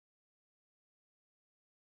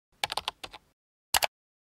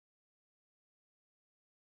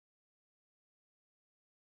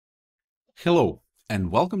Hello, and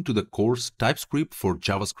welcome to the course TypeScript for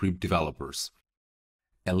JavaScript Developers.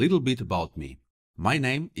 A little bit about me. My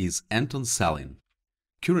name is Anton Salin.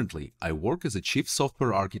 Currently, I work as a Chief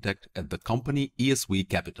Software Architect at the company ESV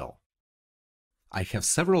Capital. I have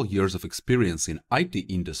several years of experience in IT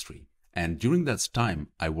industry, and during that time,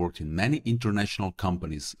 I worked in many international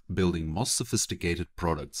companies building most sophisticated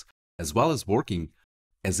products, as well as working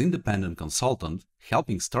as independent consultant,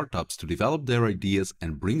 helping startups to develop their ideas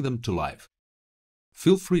and bring them to life.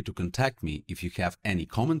 Feel free to contact me if you have any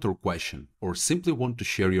comment or question, or simply want to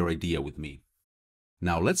share your idea with me.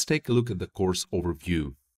 Now let's take a look at the course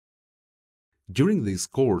overview. During this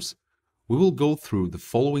course, we will go through the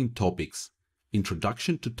following topics: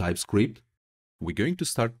 Introduction to TypeScript. We're going to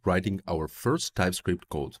start writing our first TypeScript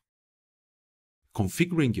code.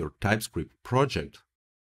 Configuring your TypeScript project.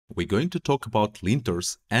 We're going to talk about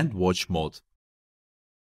linters and watch mode.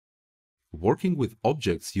 Working with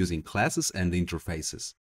objects using classes and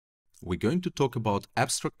interfaces. We're going to talk about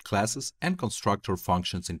abstract classes and constructor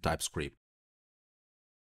functions in TypeScript.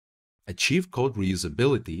 Achieve code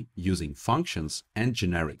reusability using functions and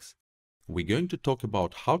generics. We're going to talk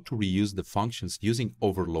about how to reuse the functions using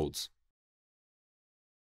overloads.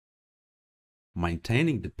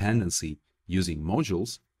 Maintaining dependency using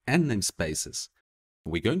modules and namespaces.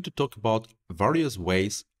 We're going to talk about various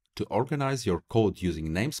ways to organize your code using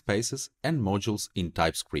namespaces and modules in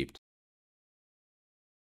TypeScript.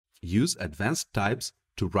 Use advanced types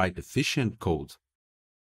to write efficient code.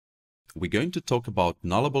 We're going to talk about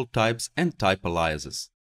nullable types and type aliases.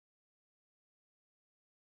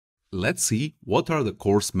 Let's see what are the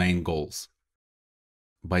course main goals.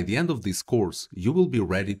 By the end of this course, you will be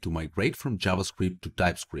ready to migrate from JavaScript to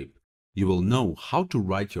TypeScript. You will know how to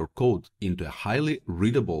write your code into a highly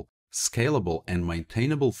readable, scalable, and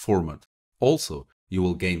maintainable format. Also, you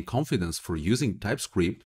will gain confidence for using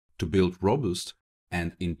TypeScript to build robust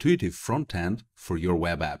and intuitive front-end for your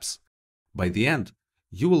web apps. By the end,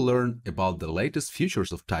 you will learn about the latest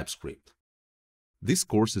features of TypeScript. This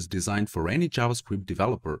course is designed for any JavaScript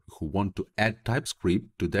developer who want to add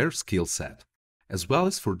TypeScript to their skill set, as well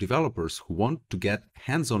as for developers who want to get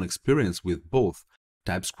hands-on experience with both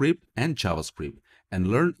TypeScript and JavaScript and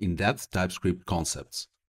learn in-depth TypeScript concepts.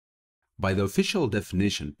 By the official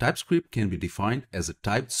definition, TypeScript can be defined as a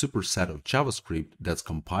typed superset of JavaScript that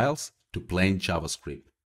compiles to plain JavaScript,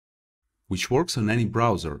 which works on any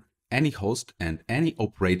browser, any host, and any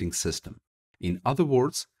operating system. In other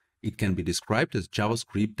words, it can be described as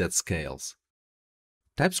JavaScript that scales.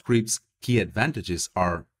 TypeScript's key advantages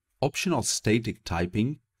are optional static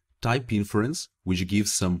typing, type inference, which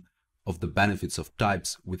gives some of the benefits of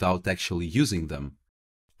types without actually using them,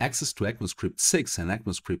 access to ECMAScript 6 and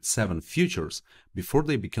ECMAScript 7 features before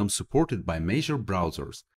they become supported by major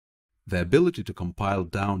browsers, the ability to compile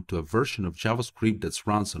down to a version of JavaScript that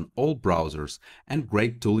runs on all browsers, and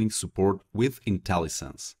great tooling support with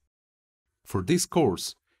IntelliSense. For this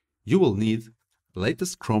course, you will need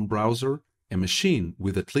latest Chrome browser, a machine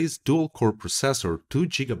with at least dual-core processor, 2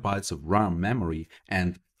 GB of RAM memory,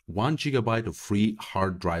 and 1 GB of free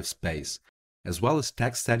hard drive space, as well as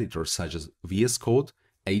text editors such as VS Code,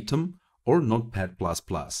 Atom, or Notepad++.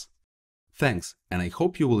 Thanks, and I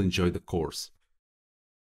hope you will enjoy the course.